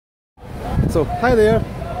So, hi there.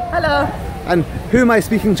 Hello. And who am I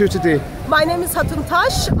speaking to today? My name is Hatun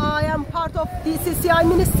Tash. I am part of DCCI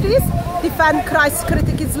Ministries, Defend Christ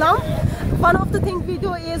Critic Islam. One of the things we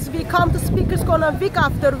do is we come to Speakers Corner week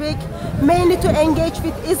after week, mainly to engage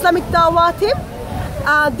with Islamic Dawah team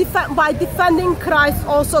by defending Christ,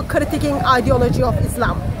 also critiquing ideology of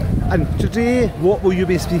Islam. And today, what will you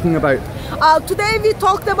be speaking about? Today we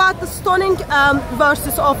talked about the stoning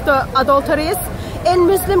verses of the adulteries. In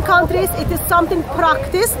Muslim countries, it is something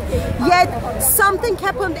practiced, yet something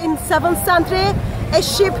happened in 7th century. A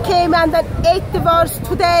ship came and then ate the verse.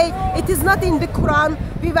 Today, it is not in the Quran.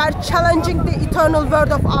 We were challenging the eternal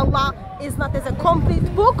word of Allah. It's not as a complete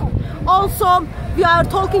book. Also, we are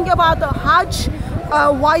talking about the Hajj,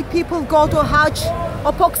 why people go to Hajj.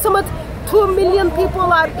 Approximate 2 million people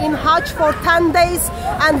are in Hajj for 10 days,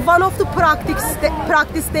 and one of the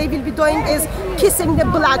practice they will be doing is kissing the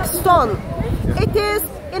black stone. It is,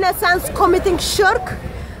 in a sense, committing shirk,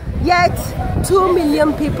 yet 2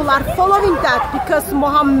 million people are following that because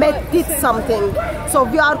Muhammad did something. So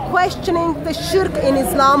we are questioning the shirk in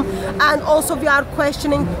Islam, and also we are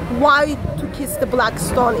questioning why to kiss the black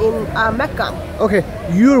stone in Mecca. Okay,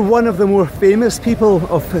 you're one of the more famous people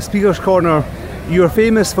of Speaker's Corner. You're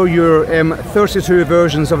famous for your 32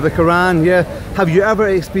 versions of the Quran, yeah? Have you ever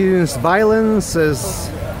experienced violence?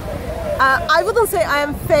 I wouldn't say I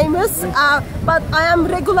am famous, but I am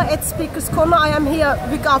regular at Speaker's Corner. I am here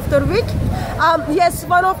week after week. Yes,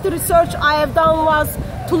 one of the research I have done was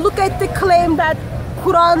to look at the claim that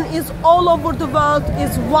Quran is all over the world,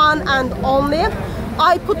 is one and only.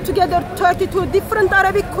 I put together 32 different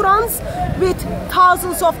Arabic Qurans with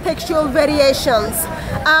thousands of textual variations.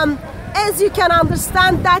 As you can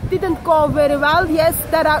understand, that didn't go very well. Yes,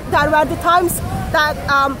 there were the times that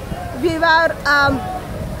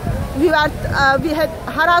we had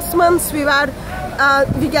harassments, we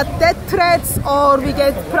get death threats, or we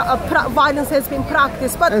get violence has been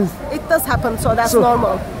practiced, but it does happen, so that's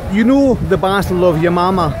normal. You know the Battle of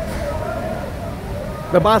Yamama?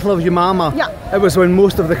 The Battle of Yamama? Yeah. It was when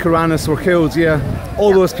most of the Quranists were killed, yeah?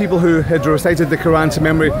 All those people who had recited the Quran to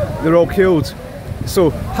memory, they're all killed.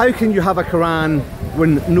 So how can you have a Quran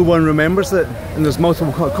when no one remembers it and there's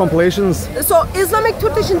multiple compilations? So Islamic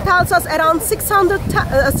tradition tells us around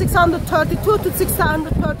 632 to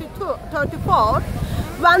 634,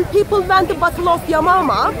 when people went to the Battle of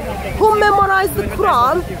Yamama, who memorized the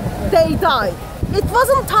Quran, they died. It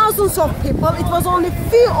wasn't thousands of people, it was only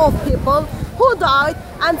few of people who died,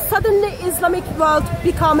 and suddenly Islamic world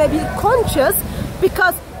became a bit conscious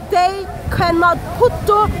because they cannot put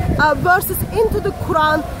the verses into the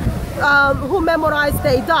Quran. Who memorized,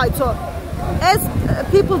 they died. So as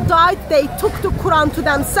people died, they took the Quran to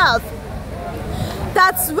themselves.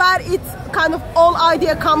 That's where it kind of all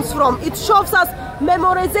idea comes from. It shows us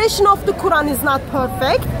memorization of the Quran is not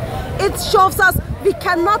perfect. It shows us we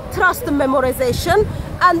cannot trust the memorization,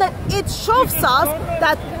 and then it shows us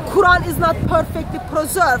that Quran is not perfectly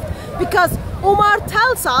preserved, because Umar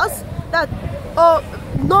tells us that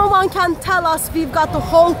no one can tell us we've got the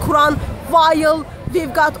whole Quran while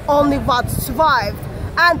we've got only what survived.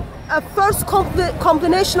 And a first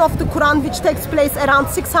compilation of the Quran, which takes place around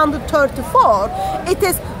 634, it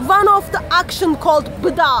is one of the action called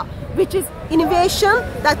Bida, which is innovation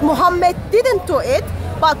that Muhammad didn't do it,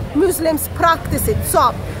 but Muslims practice it.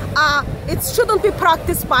 So it shouldn't be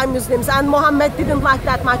practiced by Muslims, and Muhammad didn't like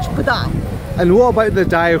that much Bida. And what about the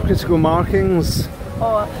diacritical markings?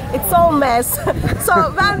 Oh, it's all mess.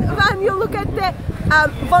 So when you look at the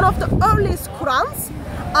one of the earliest Qurans,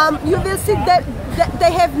 you will see that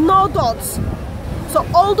they have no dots. So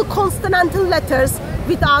all the consonantal letters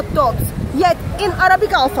without dots. Yet in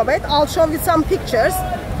Arabic alphabet, I'll show you some pictures,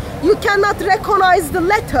 you cannot recognize the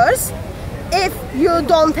letters if you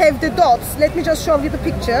don't have the dots. Let me just show you the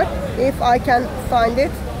picture, if I can find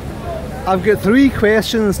it. I've got 3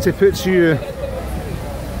 questions to put to you.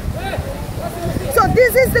 So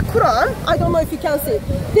this is the Quran. I don't know if you can see.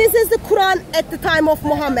 This is the Quran at the time of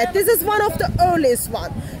Muhammad. This is one of the earliest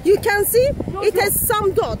one. You can see it has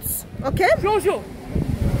some dots, okay?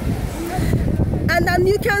 And then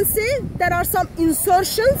you can see there are some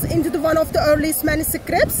insertions into the one of the earliest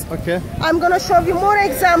manuscripts. Okay. I'm gonna show you more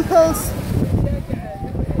examples.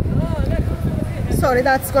 Sorry,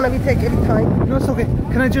 that's gonna be taking time. No, it's okay.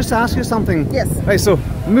 Can I just ask you something? Yes. Right, so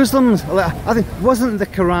Muslims, I think, wasn't the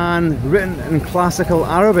Quran written in classical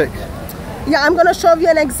Arabic? Yeah, I'm gonna show you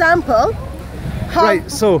an example.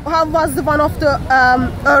 How was the one of the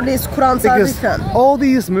earliest Qurans are written? All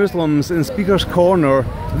these Muslims in Speaker's Corner,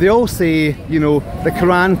 they all say, you know, the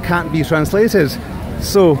Quran can't be translated.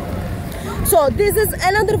 So this is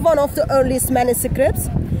another one of the earliest manuscripts.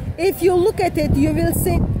 if you look at it, you will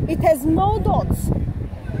see it has no dots.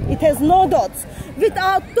 It has no dots.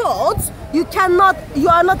 Without dots, you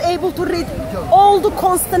are not able to read all the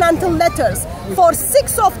consonantal letters. For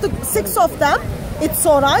six of them, it's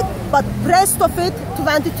alright, but rest of it,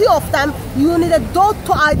 22 of them, you need a dot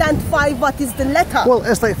to identify what is the letter. Well,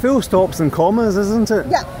 it's like full stops and commas, isn't it?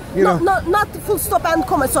 Yeah, not full stop and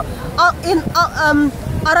comma. So in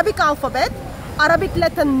Arabic alphabet, Arabic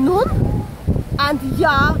letter nun and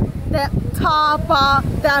ya, the ta, ba,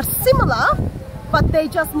 they are similar, but they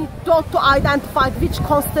just need dot to identify which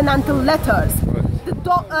consonantal letters. The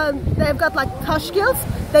dot, they've got like tashkils,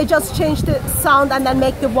 they just change the sound and then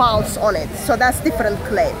make the vowels on it. So that's different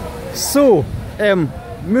claim. So,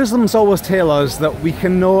 Muslims always tell us that we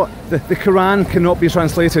cannot, the Quran cannot be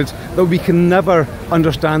translated, that we can never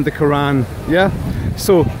understand the Quran, yeah?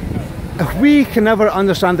 So, if we can never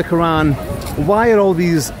understand the Quran, why are all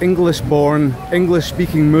these English-born,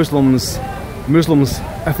 English-speaking Muslims,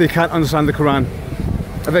 if they can't understand the Quran?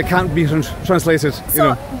 If it can't be translated,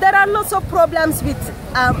 so there are lots of problems with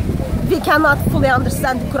we cannot fully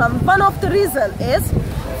understand the Quran. One of the reasons is,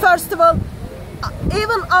 first of all,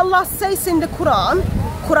 even Allah says in the Quran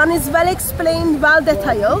is well explained, well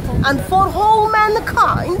detailed, and for whole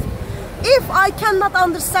mankind. If I cannot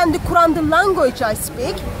understand the Quran, the language I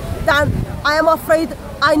speak, then I am afraid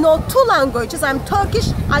I know two languages. I'm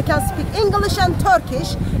Turkish, I can speak English and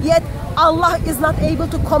Turkish, yet Allah is not able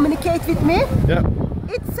to communicate with me. Yeah.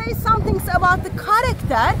 It says something about the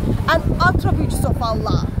character and attributes of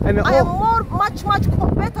Allah. And I am much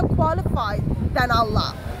better qualified than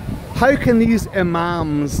Allah. How can these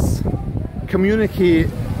imams communicate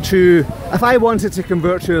to, if I wanted to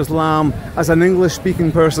convert to Islam as an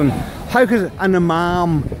English-speaking person, how could an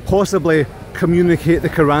imam possibly communicate the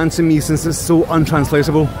Quran to me since it's so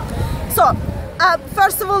untranslatable? So,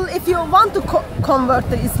 first of all, if you want to convert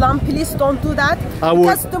to Islam, please don't do that. I won't.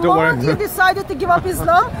 Because the moment you decided to give up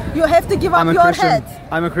Islam, you have to give up your head.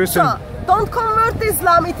 I'm a Christian. So, don't convert to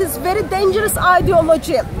Islam. It is very dangerous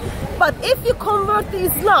ideology. But if you convert to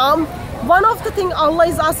Islam, one of the things Allah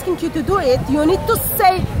is asking you to do it, you need to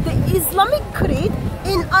say the Islamic creed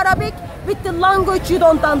in Arabic with the language you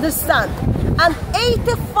don't understand. And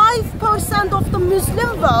 85% of the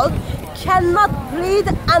Muslim world cannot read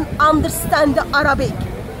and understand the Arabic.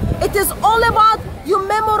 It is all about you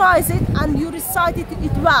memorize it and you recite it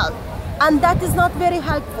well, and that is not very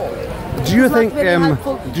helpful. Do you think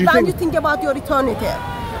when you think about your eternity?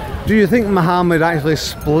 Do you think Muhammad actually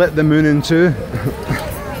split the moon in two?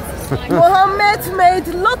 Muhammad made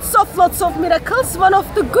lots of miracles. One of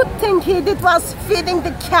the good things he did was feeding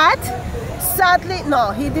the cat. Sadly,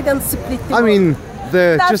 no, he didn't split the moon. I mean,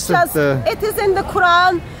 it is in the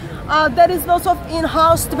Quran. There is lots of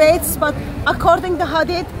in-house debates, but according to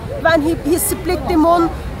Hadith, when he split the moon,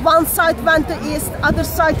 one side went to east, other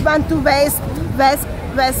side went to west.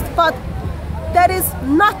 But there is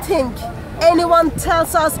nothing anyone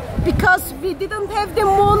tells us, because we didn't have the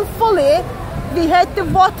moon fully. We had the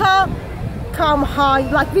water come high,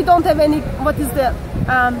 like we don't have any,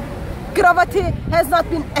 gravity has not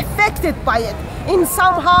been affected by it. In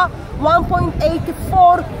somehow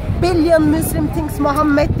 1.84 billion Muslim thinks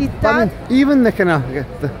Muhammad did that. I mean, even the kind of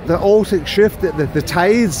the Altic shift, the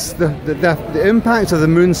tides, the impact of the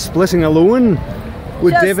moon splitting alone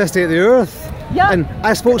would devastate the earth. Yeah, and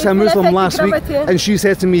I spoke to a Muslim last week, and she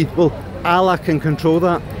said to me, well, Allah can control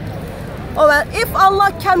that. Oh, well, if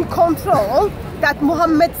Allah can control that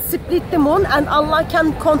Muhammad split the moon and Allah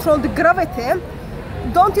can control the gravity,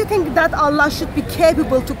 don't you think that Allah should be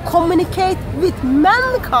capable to communicate with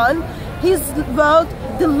mankind, his world,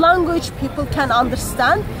 the language people can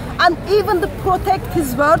understand, and even to protect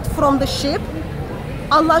his world from the ship?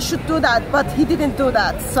 Allah should do that, but he didn't do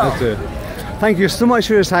that. So thank you so much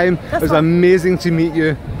for your time. It was amazing to meet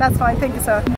you. That's fine. Thank you, sir.